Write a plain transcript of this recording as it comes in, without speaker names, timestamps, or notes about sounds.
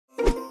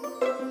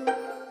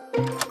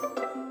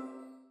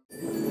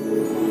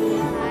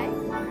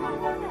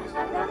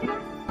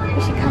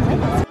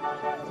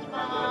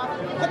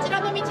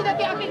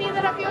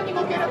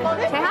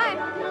Say hi.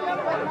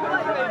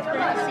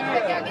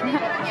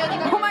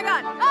 Oh my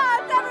god.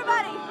 Ah, it's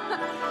everybody.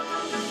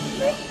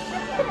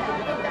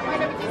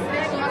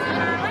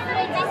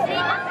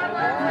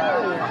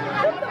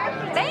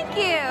 Thank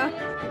you.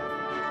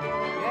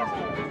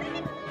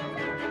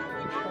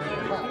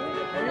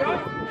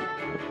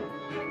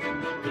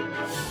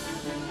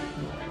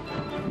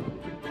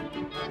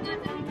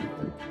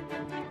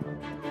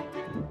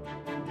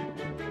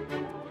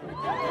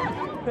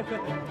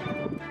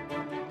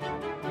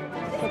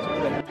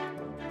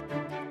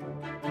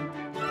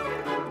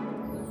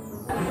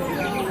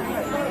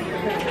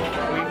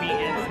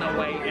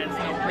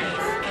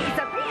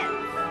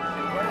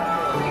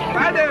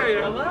 Hi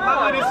there! Hello.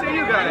 Lovely to see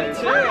you guys.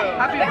 Hi.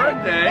 Happy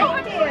birthday!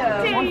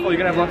 Thank you. Wonderful. You're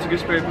gonna have lots of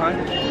gooseberry pie?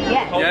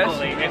 Yes.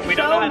 Hopefully. If we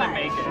don't know how to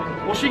make it.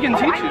 Well, she can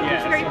teach you.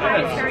 Gooseberry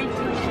pie is very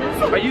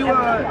delicious. Are you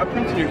a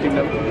prince in your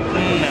kingdom?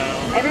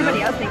 No.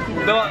 Everybody else thinks he's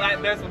Though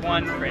there's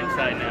one prince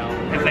I know.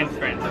 His name's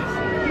Francis.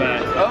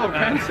 But oh,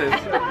 Francis.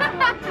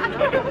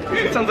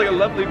 It sounds like a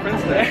lovely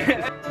prince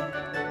there.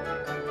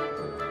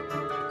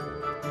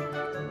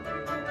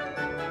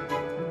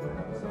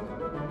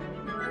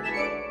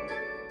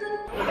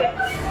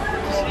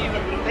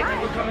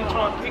 Coming to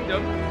our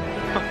kingdom.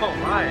 Oh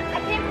my.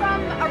 I came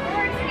from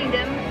Aurora's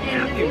kingdom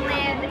in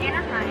Disneyland,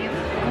 Anaheim.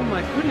 Oh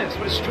my goodness,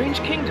 what a strange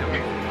kingdom. Our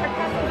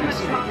castle is much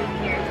smaller than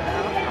here, so.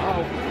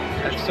 Oh,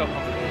 that's so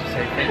humble to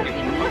say. Thank you.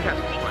 Our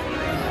castle's quite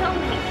nice. So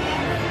many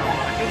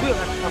things. We will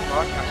have to come to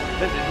our castle to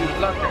visit. We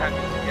would love to have you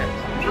as a guest.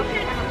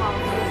 Okay,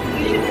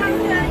 you should come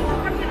to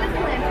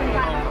Disneyland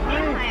sometime.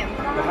 Anaheim.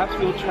 Perhaps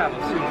we will travel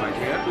soon, my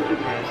dear.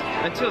 Yes.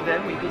 Until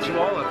then, we bid you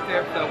all a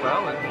fair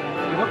farewell, and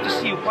we hope to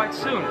see you quite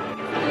soon.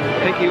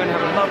 Thank you and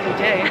have a lovely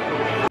day.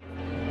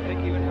 Thank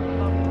you and have a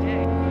lovely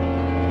day.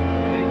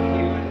 Thank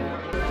you and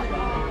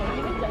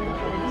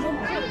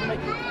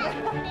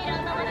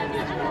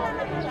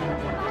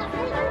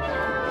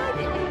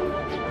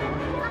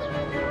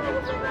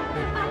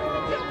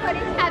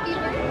Happy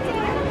birthday.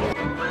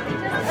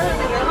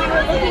 We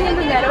were looking in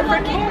the meadow for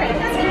carrots.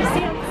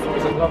 It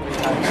was a lovely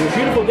time. It was a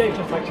beautiful day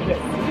just like today. It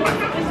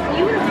was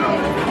beautiful.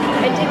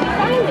 And did we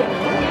find it?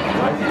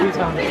 We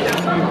found it.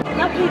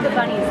 Luckily the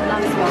bunnies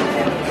love small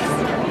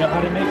carrots. You know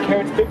how to make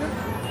carrots bigger?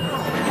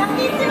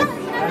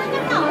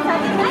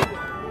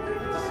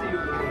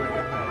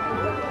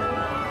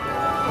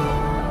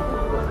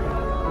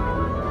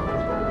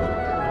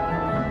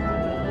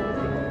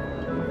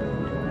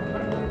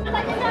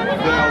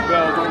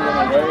 Belle, don't run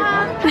away.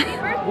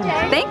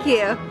 Thank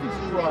you.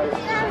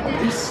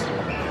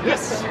 Yes.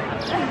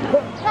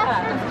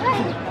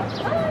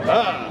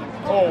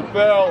 Oh,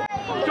 Belle,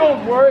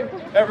 don't worry.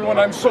 Everyone,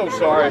 I'm so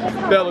sorry.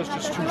 Belle is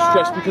just too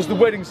stressed because the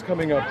wedding's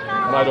coming up,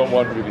 and I don't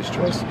want her to be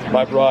stressed.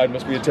 My bride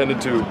must be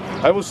attended to.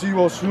 I will see you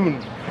all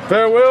soon.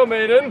 Farewell,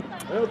 maiden.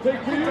 I'll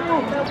take to you.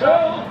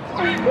 Belle.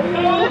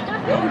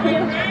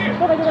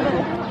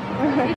 Belle.